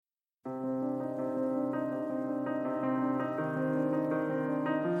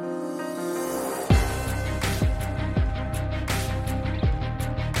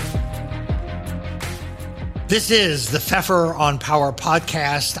This is the Pfeffer on Power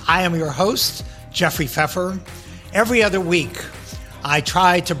podcast. I am your host, Jeffrey Pfeffer. Every other week, I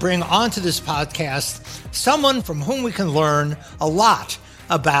try to bring onto this podcast someone from whom we can learn a lot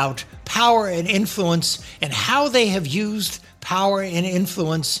about power and influence and how they have used power and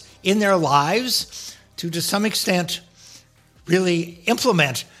influence in their lives to some extent, really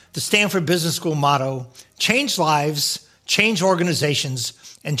implement the Stanford Business School motto, change lives, change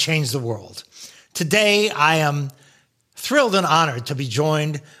organizations, and change the world. Today, I am thrilled and honored to be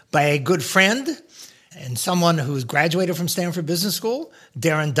joined by a good friend and someone who's graduated from Stanford Business School,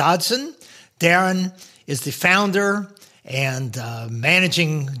 Daryn Dodson. Daryn is the founder and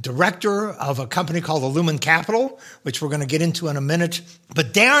managing director of a company called Illumen Capital, which we're going to get into in a minute.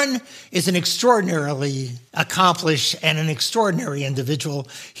 But Daryn is an extraordinarily accomplished and an extraordinary individual.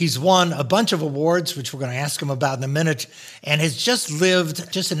 He's won a bunch of awards, which we're going to ask him about in a minute, and has just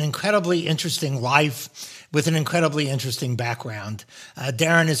lived just an incredibly interesting life with an incredibly interesting background.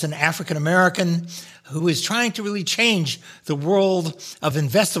 Daryn is an African-American who is trying to really change the world of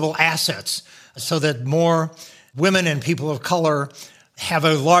investable assets so that more women and people of color have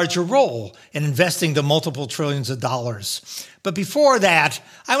a larger role in investing the multiple trillions of dollars. But before that,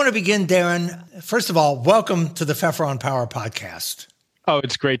 I want to begin, Daryn. First of all, welcome to the Pfeffer on Power podcast. Oh,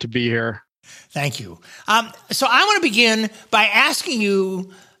 it's great to be here. Thank you. So I want to begin by asking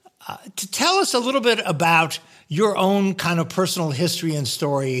you to tell us a little bit about your own kind of personal history and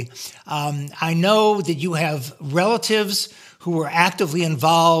story. I know that you have relatives who were actively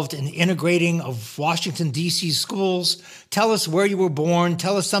involved in integrating of Washington, D.C. schools. Tell us where you were born.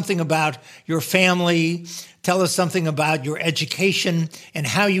 Tell us something about your family. Tell us something about your education and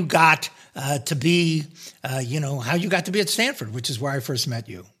how you got to be, how you got to be at Stanford, which is where I first met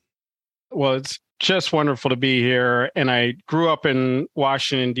you. Well, it's just wonderful to be here. And I grew up in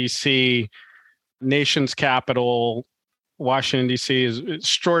Washington, D.C., nation's capital. Washington, D.C. is an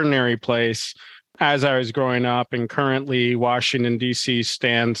extraordinary place. As I was growing up, and currently Washington, D.C.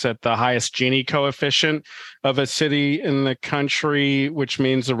 stands at the highest Gini coefficient of a city in the country, which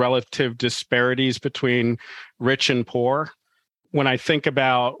means the relative disparities between rich and poor. When I think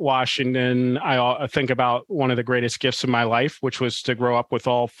about Washington, I think about one of the greatest gifts of my life, which was to grow up with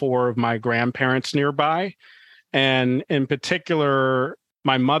all four of my grandparents nearby. And in particular,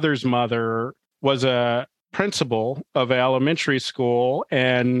 my mother's mother was a principal of an elementary school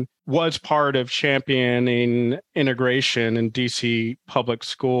and was part of championing integration in DC public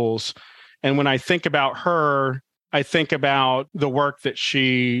schools. And when I think about her, I think about the work that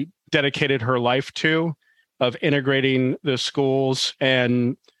she dedicated her life to of integrating the schools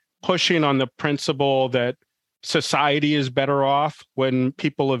and pushing on the principle that society is better off when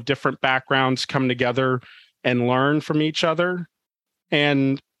people of different backgrounds come together and learn from each other.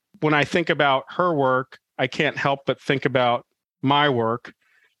 And when I think about her work, I can't help but think about my work,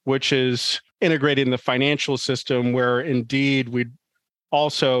 which is integrating the financial system, where indeed we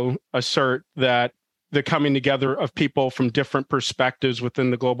also assert that the coming together of people from different perspectives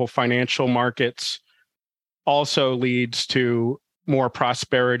within the global financial markets also leads to more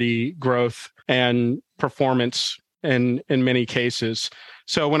prosperity, growth, and performance in many cases.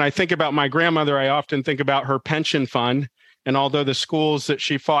 So when I think about my grandmother, I often think about her pension fund. And although the schools that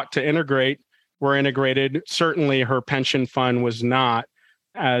she fought to integrate were integrated, certainly her pension fund was not,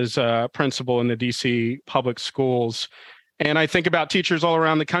 as a principal in the DC public schools. And I think about teachers all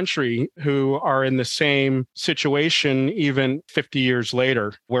around the country who are in the same situation even 50 years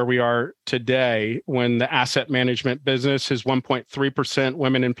later, where we are today, when the asset management business is 1.3%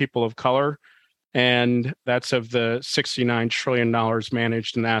 women and people of color. And that's of the $69 trillion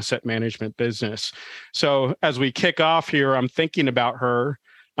managed in the asset management business. So as we kick off here, I'm thinking about her.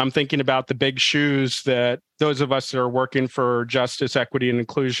 I'm thinking about the big shoes that those of us that are working for justice, equity, and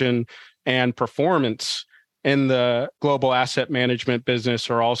inclusion and performance in the global asset management business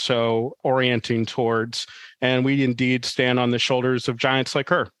are also orienting towards. And we indeed stand on the shoulders of giants like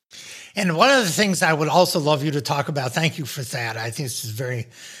her. And one of the things I would also love you to talk about, thank you for that. I think this is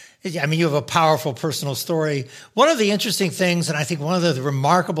you have a powerful personal story. One of the interesting things, and I think one of the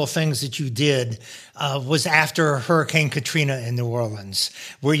remarkable things that you did was after Hurricane Katrina in New Orleans,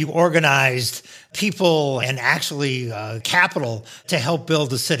 where you organized people and actually capital to help build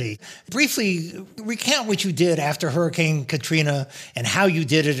the city. Briefly recount what you did after Hurricane Katrina and how you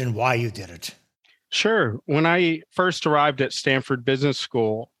did it and why you did it. Sure. When I first arrived at Stanford Business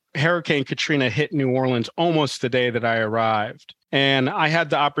School, Hurricane Katrina hit New Orleans almost the day that I arrived. And I had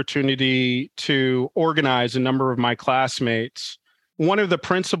the opportunity to organize a number of my classmates. One of the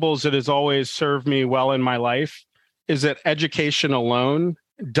principles that has always served me well in my life is that education alone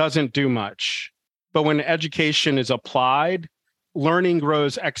doesn't do much. But when education is applied, learning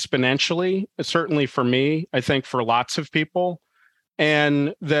grows exponentially, certainly for me, I think for lots of people.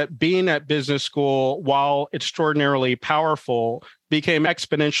 And that being at business school, while extraordinarily powerful, became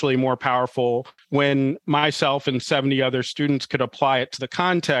exponentially more powerful when myself and 70 other students could apply it to the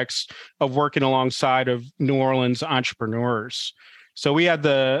context of working alongside of New Orleans entrepreneurs. So we had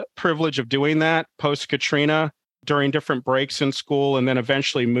the privilege of doing that post-Katrina during different breaks in school, and then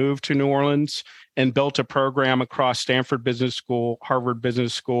eventually moved to New Orleans and built a program across Stanford Business School, Harvard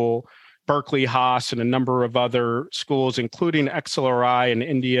Business School, Berkeley Haas, and a number of other schools, including XLRI in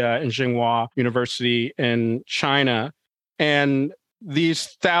India and Tsinghua University in China. And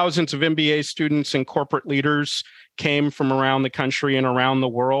these thousands of MBA students and corporate leaders came from around the country and around the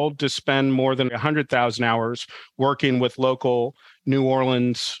world to spend more than 100,000 hours working with local New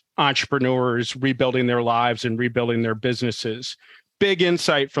Orleans entrepreneurs, rebuilding their lives and rebuilding their businesses. Big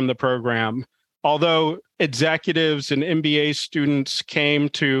insight from the program. Although executives and MBA students came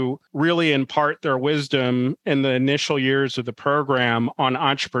to really impart their wisdom in the initial years of the program on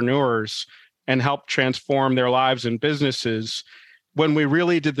entrepreneurs and help transform their lives and businesses, when we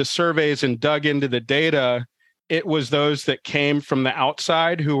really did the surveys and dug into the data, it was those that came from the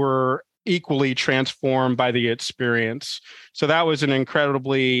outside who were equally transformed by the experience. So that was an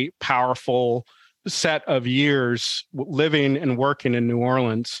incredibly powerful set of years living and working in New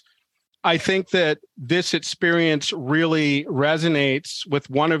Orleans. I think that this experience really resonates with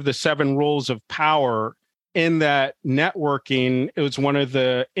one of the 7 rules of power, in that networking is one of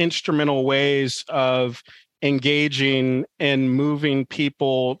the instrumental ways of engaging and moving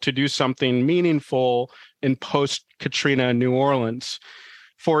people to do something meaningful in post-Katrina New Orleans.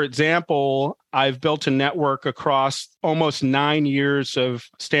 For example, I've built a network across almost 9 years of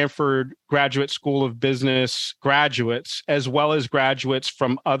Stanford Graduate School of Business graduates, as well as graduates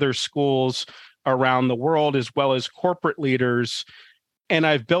from other schools around the world, as well as corporate leaders. And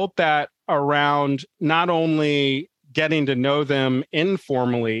I've built that around not only getting to know them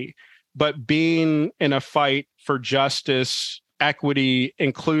informally, but being in a fight for justice, equity,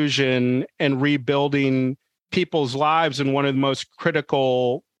 inclusion, and rebuilding people's lives in one of the most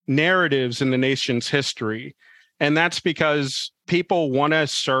critical narratives in the nation's history. And that's because people want to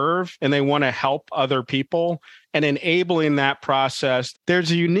serve and they want to help other people. And enabling that process,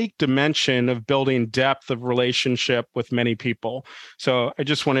 there's a unique dimension of building depth of relationship with many people. So I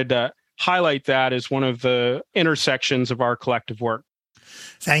just wanted to highlight that as one of the intersections of our collective work.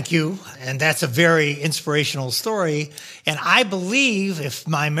 Thank you. And that's a very inspirational story. And I believe, if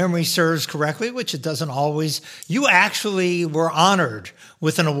my memory serves correctly, which it doesn't always, you actually were honored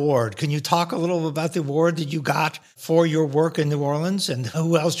with an award. Can you talk a little about the award that you got for your work in New Orleans and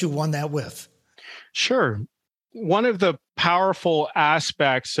who else you won that with? Sure. One of the powerful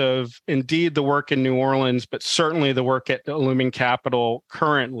aspects of indeed the work in New Orleans, but certainly the work at Illumen Capital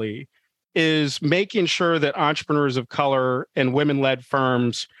currently, is making sure that entrepreneurs of color and women-led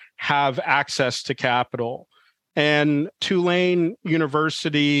firms have access to capital. And Tulane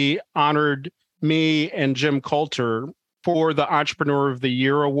University honored me and Jim Coulter for the Entrepreneur of the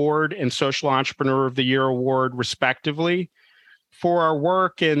Year Award and Social Entrepreneur of the Year Award, respectively, for our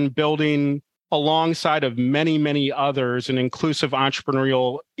work in building, alongside of many, many others, an inclusive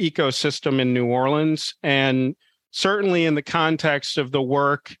entrepreneurial ecosystem in New Orleans. And certainly in the context of the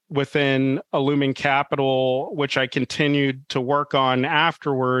work within Illumen Capital, which I continued to work on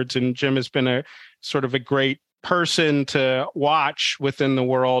afterwards. And Jim has been a sort of a great person to watch within the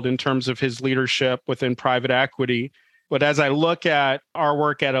world in terms of his leadership within private equity. But as I look at our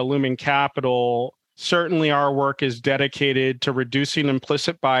work at Illumen Capital, certainly our work is dedicated to reducing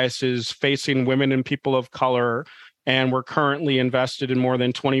implicit biases facing women and people of color. And we're currently invested in more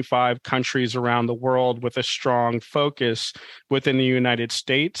than 25 countries around the world with a strong focus within the United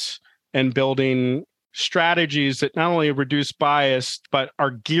States and building strategies that not only reduce bias, but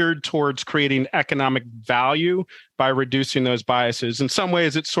are geared towards creating economic value by reducing those biases. In some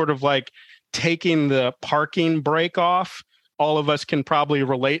ways, it's sort of like taking the parking brake off. All of us can probably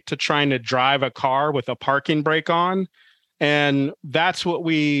relate to trying to drive a car with a parking brake on. And that's what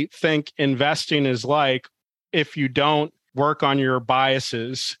we think investing is like if you don't work on your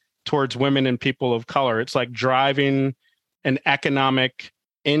biases towards women and people of color. It's like driving an economic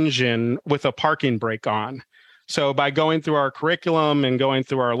engine with a parking brake on. So by going through our curriculum and going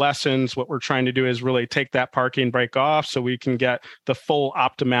through our lessons, what we're trying to do is really take that parking brake off so we can get the full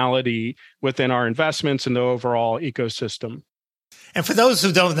optimality within our investments and the overall ecosystem. And for those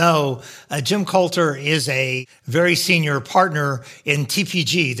who don't know, Jim Coulter is a very senior partner in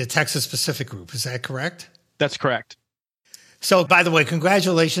TPG, the Texas Pacific Group. Is that correct? That's correct. So, by the way,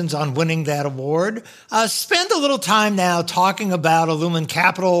 congratulations on winning that award. Spend a little time now talking about Illumen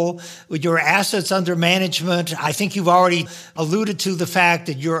Capital with your assets under management. I think you've already alluded to the fact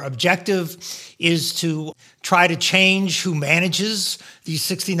that your objective is to try to change who manages these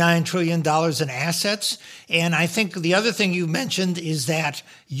 $69 trillion in assets. And I think the other thing you mentioned is that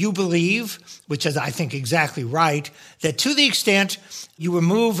you believe, which is, I think, exactly right, that to the extent you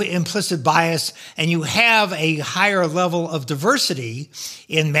remove implicit bias and you have a higher level of diversity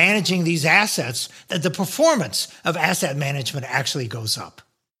in managing these assets, that the performance of asset management actually goes up.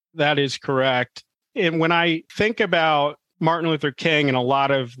 That is correct. And when I think about Martin Luther King and a lot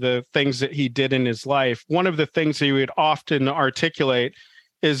of the things that he did in his life, one of the things that he would often articulate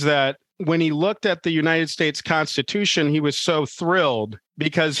is that when he looked at the United States Constitution, he was so thrilled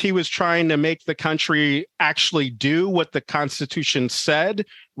because he was trying to make the country actually do what the Constitution said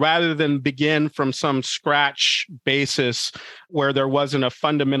rather than begin from some scratch basis where there wasn't a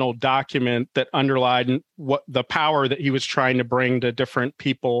fundamental document that underlined what the power that he was trying to bring to different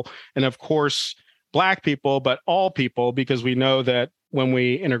people. And of course, Black people, but all people, because we know that when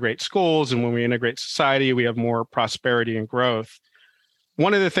we integrate schools and when we integrate society, we have more prosperity and growth.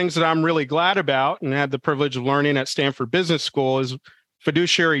 One of the things that I'm really glad about and had the privilege of learning at Stanford Business School is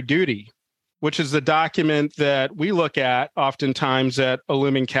fiduciary duty, which is the document that we look at oftentimes at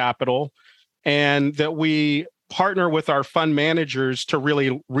Illumen Capital, and that we partner with our fund managers to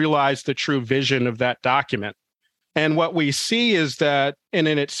really realize the true vision of that document. And what we see is that in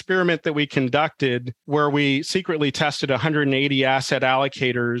an experiment that we conducted where we secretly tested 180 asset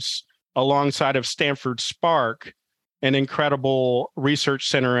allocators alongside of Stanford Spark, an incredible research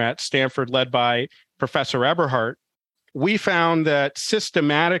center at Stanford led by Professor Eberhardt, we found that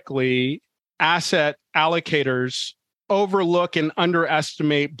systematically asset allocators overlook and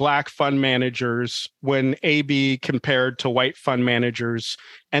underestimate Black fund managers when AB compared to white fund managers,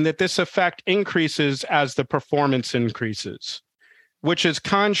 and that this effect increases as the performance increases, which is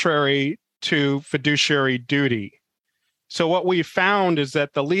contrary to fiduciary duty. So what we found is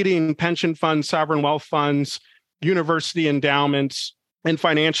that the leading pension funds, sovereign wealth funds, university endowments, and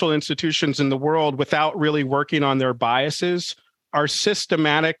financial institutions in the world, without really working on their biases, are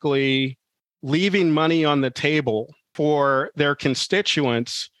systematically leaving money on the table for their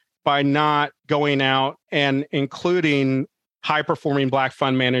constituents by not going out and including high-performing Black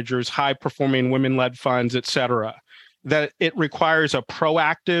fund managers, high-performing women-led funds, et cetera. That it requires a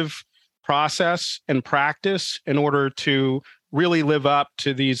proactive process and practice in order to really live up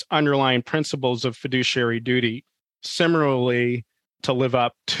to these underlying principles of fiduciary duty. Similarly, to live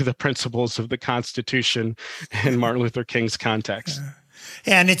up to the principles of the Constitution in Martin Luther King's context.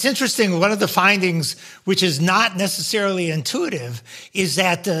 And it's interesting, one of the findings, which is not necessarily intuitive, is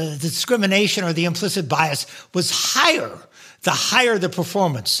that the discrimination or the implicit bias was higher, the higher the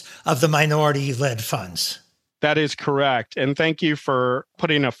performance of the minority-led funds. That is correct. And thank you for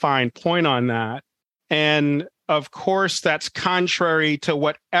putting a fine point on that. And of course, that's contrary to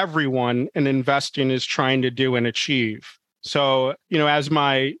what everyone in investing is trying to do and achieve. So, as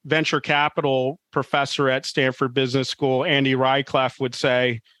my venture capital professor at Stanford Business School, Andy Rycliffe, would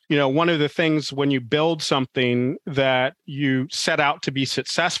say, one of the things when you build something that you set out to be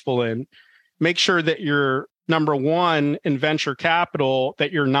successful in, make sure that you're number one in venture capital,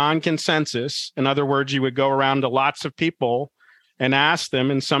 that you're non-consensus. In other words, you would go around to lots of people and ask them,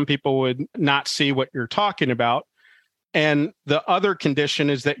 and some people would not see what you're talking about. And the other condition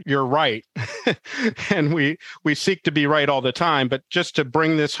is that you're right. And we seek to be right all the time. But just to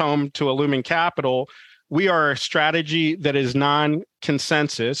bring this home to Illumen Capital, we are a strategy that is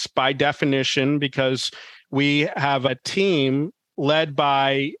non-consensus by definition, because we have a team led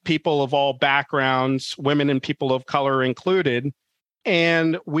by people of all backgrounds, women and people of color included.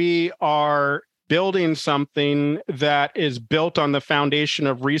 And we are building something that is built on the foundation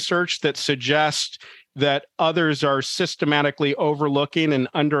of research that suggests that others are systematically overlooking and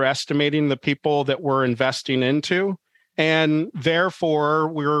underestimating the people that we're investing into. And therefore,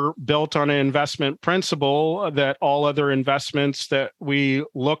 we're built on an investment principle that all other investments that we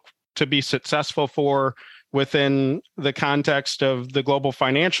look to be successful for within the context of the global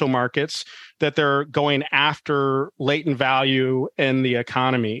financial markets, that they're going after latent value in the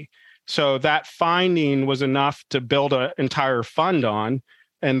economy. So that finding was enough to build an entire fund on,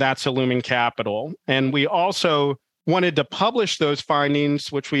 and that's Illumen Capital. And we also wanted to publish those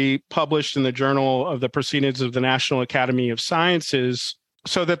findings, which we published in the Journal of the Proceedings of the National Academy of Sciences,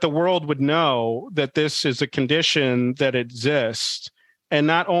 so that the world would know that this is a condition that exists, and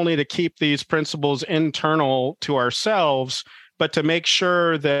not only to keep these principles internal to ourselves, but to make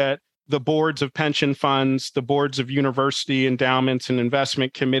sure that the boards of pension funds, the boards of university endowments and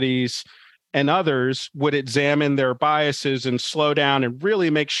investment committees, and others would examine their biases and slow down and really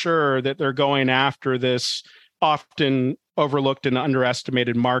make sure that they're going after this often overlooked and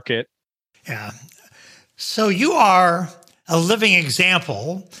underestimated market. Yeah. So you are a living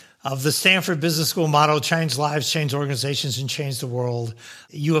example of the Stanford Business School motto, change lives, change organizations, and change the world.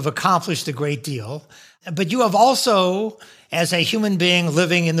 You have accomplished a great deal, but you have also, as a human being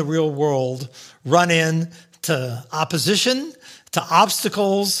living in the real world, run into opposition, to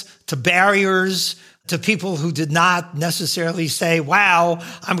obstacles, to barriers, to people who did not necessarily say, wow,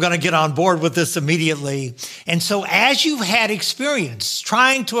 I'm going to get on board with this immediately. And so as you've had experience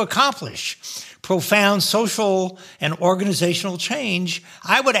trying to accomplish profound social and organizational change,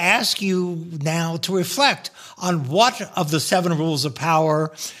 I would ask you now to reflect on what of the 7 rules of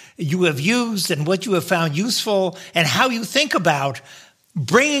power you have used and what you have found useful and how you think about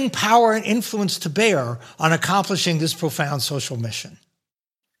bringing power and influence to bear on accomplishing this profound social mission.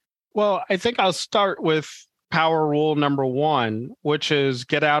 Well, I think I'll start with power rule number 1, which is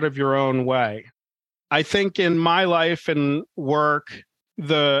get out of your own way. I think in my life and work,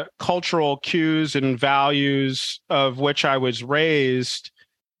 the cultural cues and values of which I was raised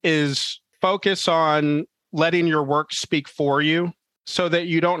is focus on letting your work speak for you so that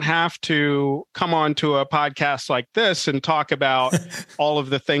you don't have to come on to a podcast like this and talk about all of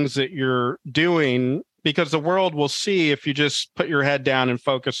the things that you're doing, because the world will see if you just put your head down and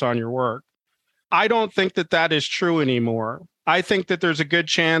focus on your work. I don't think that that is true anymore. I think that there's a good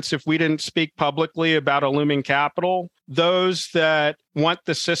chance if we didn't speak publicly about Illumen Capital, those that want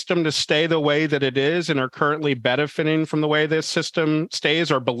the system to stay the way that it is and are currently benefiting from the way this system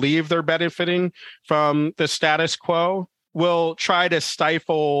stays or believe they're benefiting from the status quo will try to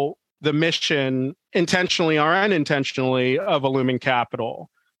stifle the mission intentionally or unintentionally of Illumen Capital.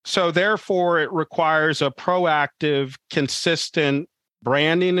 So therefore, it requires a proactive, consistent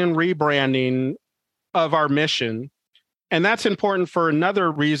branding and rebranding of our mission. And that's important for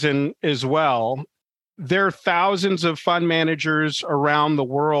another reason as well. There are thousands of fund managers around the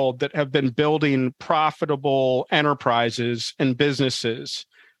world that have been building profitable enterprises and businesses,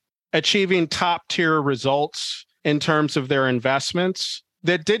 achieving top-tier results in terms of their investments,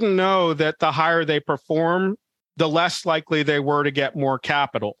 that didn't know that the higher they perform, the less likely they were to get more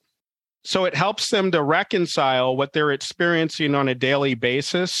capital. So it helps them to reconcile what they're experiencing on a daily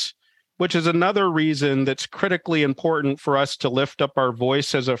basis, which is another reason that's critically important for us to lift up our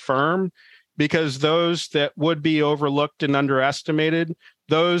voice as a firm, because those that would be overlooked and underestimated,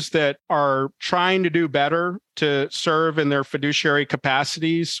 those that are trying to do better to serve in their fiduciary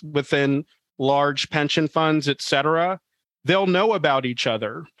capacities within large pension funds, et cetera, they'll know about each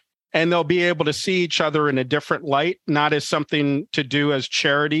other and they'll be able to see each other in a different light, not as something to do as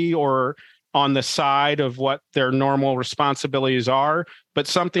charity or on the side of what their normal responsibilities are, but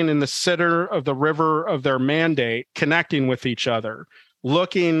something in the center of the river of their mandate, connecting with each other,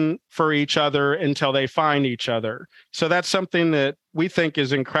 looking for each other until they find each other. So that's something that we think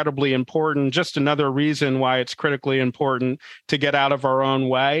is incredibly important. Just another reason why it's critically important to get out of our own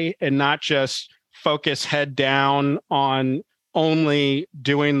way and not just focus head down on only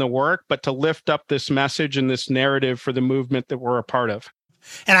doing the work, but to lift up this message and this narrative for the movement that we're a part of.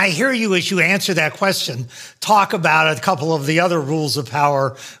 And I hear you, as you answer that question, talk about a couple of the other rules of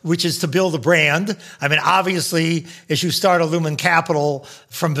power, which is to build a brand. I mean, obviously, as you start Illumen Capital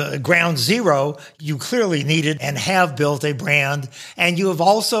from the ground zero, you clearly needed and have built a brand. And you have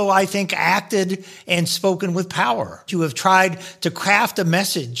also, I think, acted and spoken with power. You have tried to craft a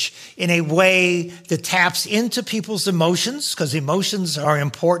message in a way that taps into people's emotions, because emotions are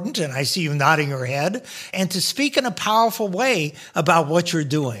important, and I see you nodding your head, and to speak in a powerful way about what you're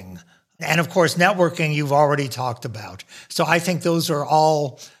doing. And of course, networking you've already talked about. So I think those are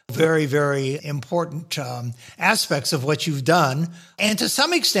all very, very important aspects of what you've done. And to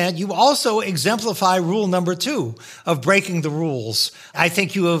some extent, you also exemplify rule number 2 of breaking the rules. I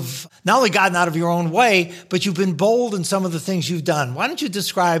think you have not only gotten out of your own way, but you've been bold in some of the things you've done. Why don't you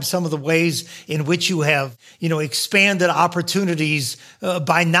describe some of the ways in which you have, expanded opportunities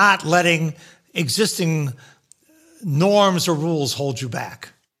by not letting existing norms or rules hold you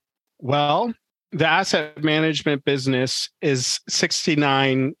back? Well, the asset management business is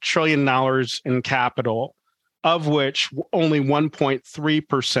 $69 trillion in capital, of which only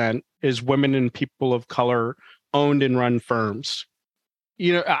 1.3% is women and people of color owned and run firms.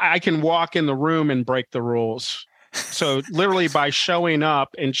 I can walk in the room and break the rules. So literally by showing up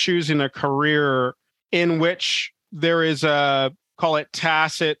and choosing a career in which there is a, call it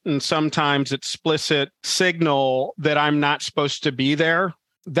tacit and sometimes explicit signal that I'm not supposed to be there,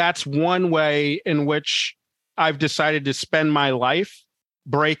 that's one way in which I've decided to spend my life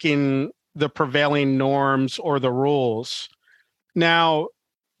breaking the prevailing norms or the rules. Now,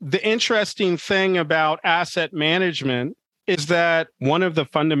 the interesting thing about asset management is that one of the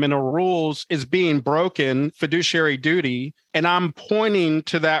fundamental rules is being broken, fiduciary duty, and I'm pointing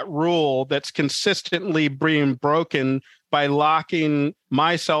to that rule that's consistently being broken by locking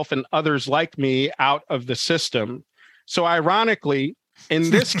myself and others like me out of the system. So ironically,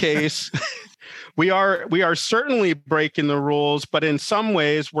 in this case, we are certainly breaking the rules, but in some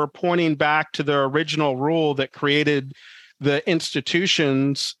ways we're pointing back to the original rule that created the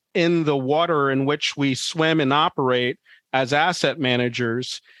institutions in the water in which we swim and operate as asset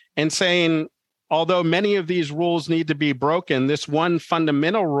managers, and saying, although many of these rules need to be broken, this one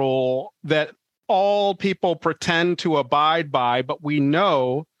fundamental rule that all people pretend to abide by, but we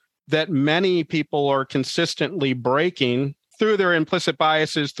know that many people are consistently breaking through their implicit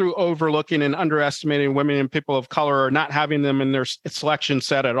biases, through overlooking and underestimating women and people of color, or not having them in their selection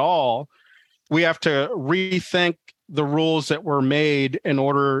set at all. We have to rethink the rules that were made in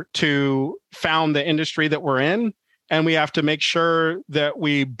order to found the industry that we're in. And we have to make sure that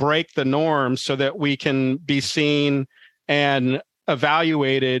we break the norms so that we can be seen and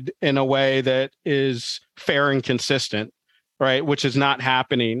evaluated in a way that is fair and consistent, right? Which is not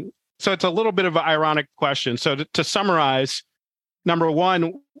happening. So it's a little bit of an ironic question. So to summarize, number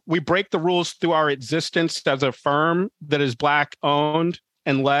one, we break the rules through our existence as a firm that is Black owned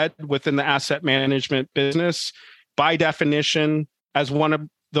and led within the asset management business. By definition, as one of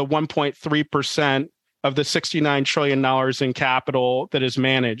the 1.3% of the $69 trillion in capital that is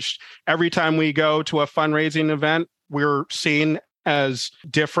managed. Every time we go to a fundraising event, we're seen as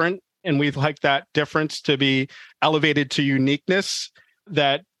different, and we'd like that difference to be elevated to uniqueness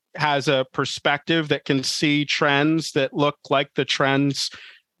that has a perspective that can see trends that look like the trends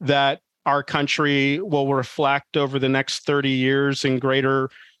that our country will reflect over the next 30 years in greater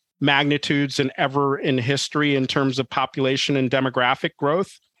magnitudes than ever in history in terms of population and demographic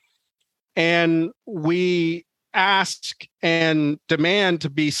growth. And we ask and demand to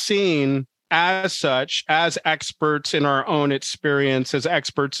be seen as such, as experts in our own experience, as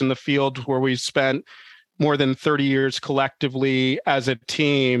experts in the field where we've spent more than 30 years collectively as a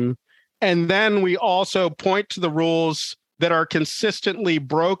team. And then we also point to the rules that are consistently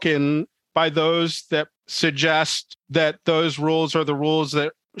broken by those that suggest that those rules are the rules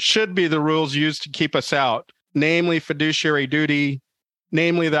that should be the rules used to keep us out, namely fiduciary duty,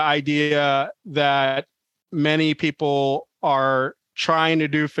 namely the idea that many people are trying to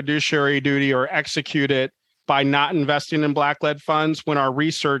do fiduciary duty or execute it by not investing in Black-led funds, when our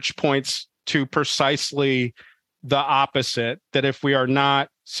research points to precisely the opposite, that if we are not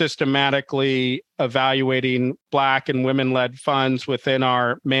systematically evaluating Black and women-led funds within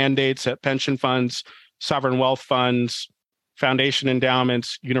our mandates at pension funds, sovereign wealth funds, foundation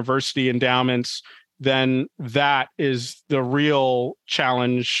endowments, university endowments, then that is the real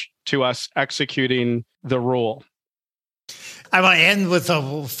challenge to us executing the rule. I want to end with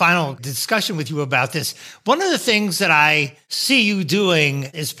a final discussion with you about this. One of the things that I see you doing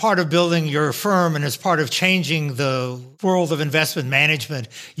as part of building your firm and as part of changing the world of investment management,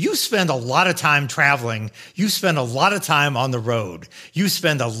 you spend a lot of time traveling. You spend a lot of time on the road. You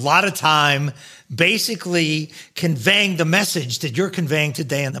spend a lot of time basically conveying the message that you're conveying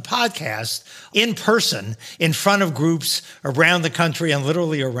today in the podcast in person, in front of groups around the country and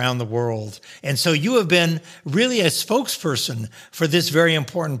literally around the world. And so you have been really a spokesperson for this very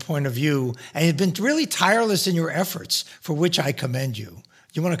important point of view, and you've been really tireless in your efforts, for which I commend you.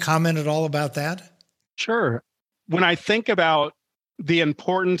 You want to comment at all about that? Sure. When I think about the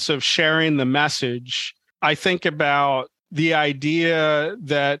importance of sharing the message, I think about the idea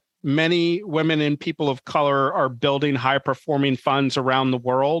that many women and people of color are building high-performing funds around the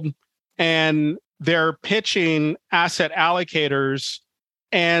world, and they're pitching asset allocators.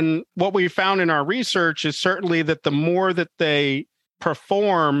 And what we found in our research is certainly that the more that they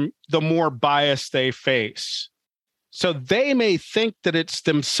perform, the more bias they face. So they may think that it's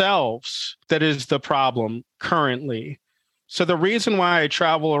themselves that is the problem currently. So the reason why I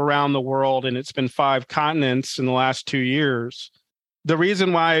travel around the world, and it's been 5 continents in the last 2 years, the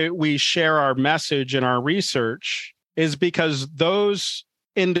reason why we share our message and our research is because those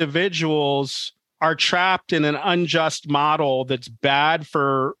individuals are trapped in an unjust model that's bad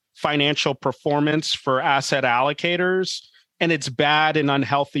for financial performance for asset allocators, and it's bad and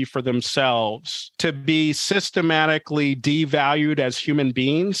unhealthy for themselves to be systematically devalued as human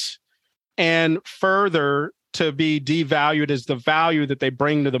beings, and further to be devalued as the value that they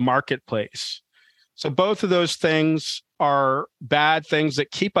bring to the marketplace. So both of those things are bad things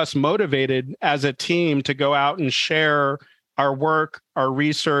that keep us motivated as a team to go out and share our work, our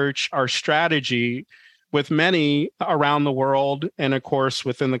research, our strategy with many around the world, and of course,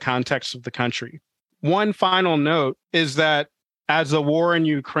 within the context of the country. One final note is that as the war in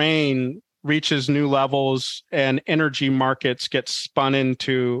Ukraine reaches new levels and energy markets get spun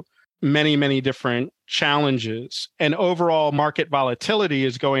into many, many different challenges, and overall market volatility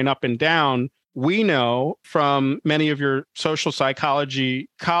is going up and down, we know from many of your social psychology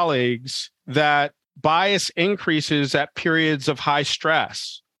colleagues that bias increases at periods of high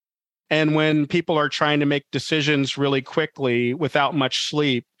stress. And when people are trying to make decisions really quickly without much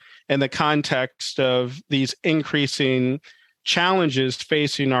sleep in the context of these increasing challenges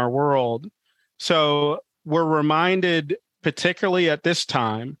facing our world. So we're reminded, particularly at this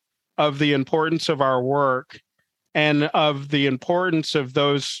time, of the importance of our work and of the importance of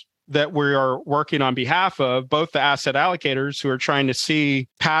those that we are working on behalf of, both the asset allocators who are trying to see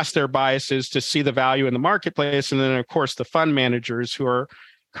past their biases to see the value in the marketplace, and then, of course, the fund managers who are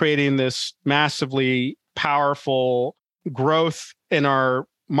creating this massively powerful growth in our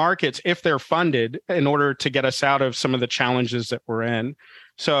markets if they're funded in order to get us out of some of the challenges that we're in.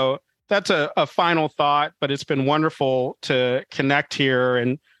 So that's a final thought, but it's been wonderful to connect here,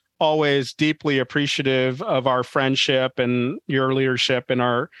 and always deeply appreciative of our friendship and your leadership in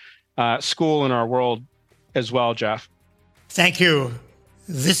our school and our world as well, Jeff. Thank you.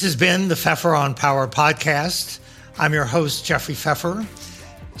 This has been the Pfeffer on Power podcast. I'm your host, Jeffrey Pfeffer,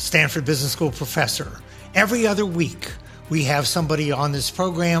 Stanford Business School professor. Every other week, we have somebody on this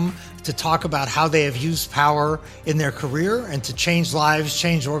program to talk about how they have used power in their career and to change lives,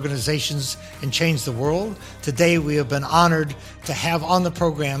 change organizations, and change the world. Today, we have been honored to have on the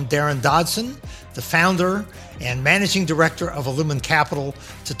program Daryn Dodson, the founder and managing director of Illumen Capital,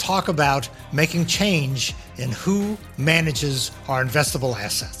 to talk about making change in who manages our investable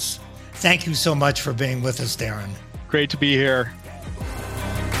assets. Thank you so much for being with us, Daryn. Great to be here.